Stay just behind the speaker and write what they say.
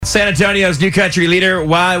San Antonio's new country leader,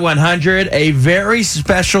 Y100, a very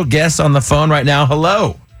special guest on the phone right now.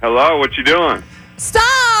 Hello. Hello, what you doing? Stop,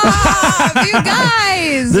 you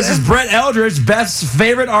guys. This is Brett Eldredge, Beth's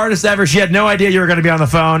favorite artist ever. She had no idea you were going to be on the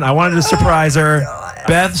phone. I wanted to surprise her.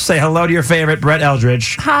 Beth, say hello to your favorite, Brett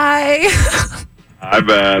Eldredge. Hi. Hi,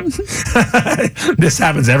 Beth. This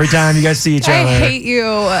happens every time you guys see each other. I hate you.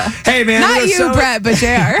 Hey, man. Not you, Brett, but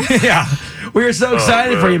JR. Yeah. We are so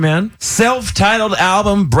excited for you, man. Self-titled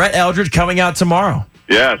album, Brett Eldredge, coming out tomorrow.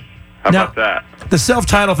 Yes. How about that? The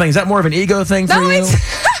self-titled thing, is that more of an ego thing for you?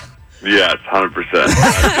 Yes,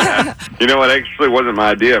 100%. You know what? Actually, wasn't my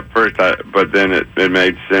idea at first, but then it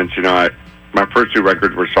made sense. You know, my first two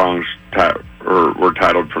records were songs were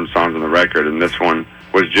titled from songs on the record, and this one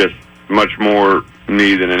was just much more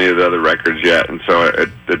me than any of the other records yet. And so it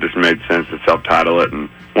just made sense to self-title it. And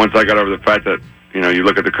once I got over the fact that, you know, you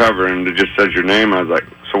look at the cover and it just says your name, I was like,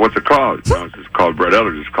 so what's it called? You know, it's just called Brett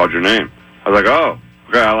Eldredge. It's called your name. I was like, oh,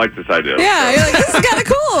 okay, I like this idea. Yeah, you're like, this is kind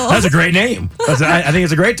of cool. That's a great name. I think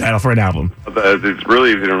it's a great title for an album. It's really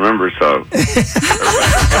easy to remember, so.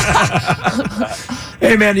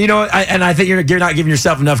 Hey, man, you know, I think you're not giving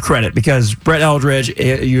yourself enough credit because Brett Eldredge,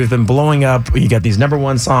 you've been blowing up. You got these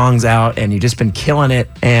 #1 songs out, and you've just been killing it.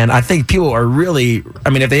 And I think people are really, I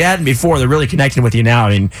mean, if they hadn't before, they're really connecting with you now.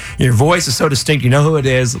 I mean, your voice is so distinct. You know who it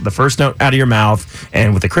is, the first note out of your mouth.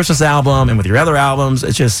 And with the Christmas album and with your other albums,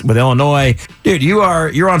 it's just with Illinois. Dude,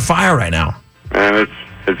 you're on fire right now. Man,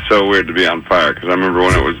 it's so weird to be on fire because I remember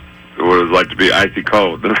when it was what it was like to be icy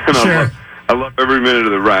cold. And Sure. I love every minute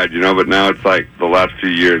of the ride, you know, but now it's like the last few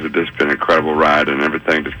years have just been an incredible ride, and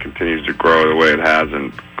everything just continues to grow the way it has,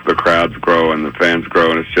 and the crowds grow and the fans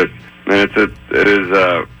grow, and it's just, man,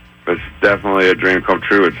 it's definitely a dream come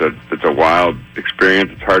true. It's a wild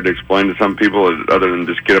experience. It's hard to explain to some people other than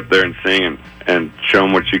just get up there and sing and show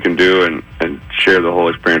them what you can do and share the whole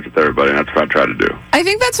experience with everybody, and that's what I try to do. I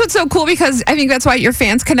think that's what's so cool because I think that's why your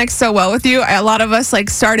fans connect so well with you. A lot of us like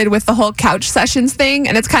started with the whole couch sessions thing,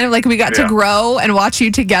 and it's kind of like we got to grow and watch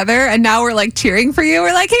you together, and now we're like cheering for you.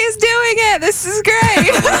 We're like, he's doing it. This is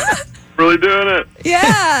great. Really doing it.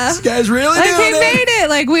 Yeah. This guy's really like doing he made it.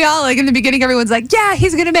 Like we all, like in the beginning, everyone's like, yeah,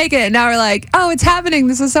 he's going to make it. And now we're like, oh, it's happening.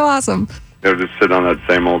 This is so awesome. You know, just sitting on that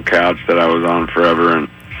same old couch that I was on forever and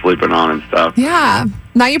sleeping on and stuff. Yeah.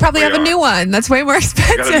 Now you probably have a new one. That's way more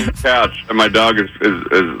expensive. I got a new couch, and my dog is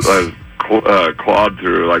clawed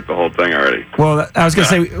through like the whole thing already. Well, I was going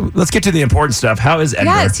to say, let's get to the important stuff. How is Edgar?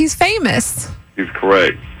 Yes, he's famous. He's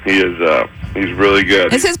great. He is. He's really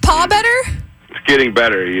good. Is his paw better? It's getting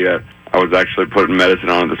better. I was actually putting medicine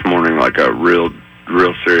on it this morning, like a real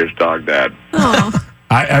serious dog dad. Oh.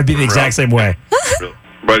 I'd be the exact same way.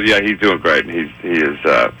 But yeah, he's doing great. And he is.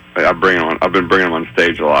 I've been bringing him on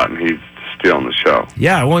stage a lot, and he's stealing the show.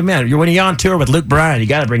 Yeah, well, man, when you're on tour with Luke Bryan, you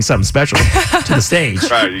got to bring something special to the stage.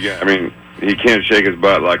 Right. I mean, he can't shake his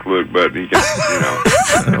butt like Luke, but he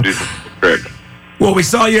can, do some tricks. Well, we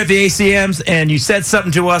saw you at the ACMs, and you said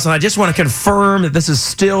something to us, and I just want to confirm that this is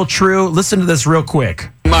still true. Listen to this real quick.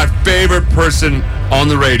 My favorite person on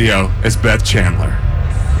the radio is Beth Chandler.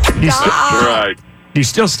 Right. Do you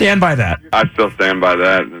still stand by that? I still stand by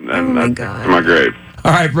that, and that's my grave.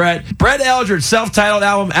 All right, Brett. Brett Eldredge, self-titled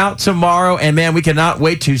album out tomorrow, and man, we cannot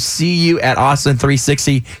wait to see you at Austin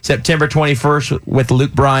 360, September 21st with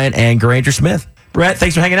Luke Bryan and Granger Smith. Brett,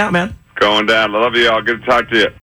 thanks for hanging out, man. Going down. I love you all. Good to talk to you.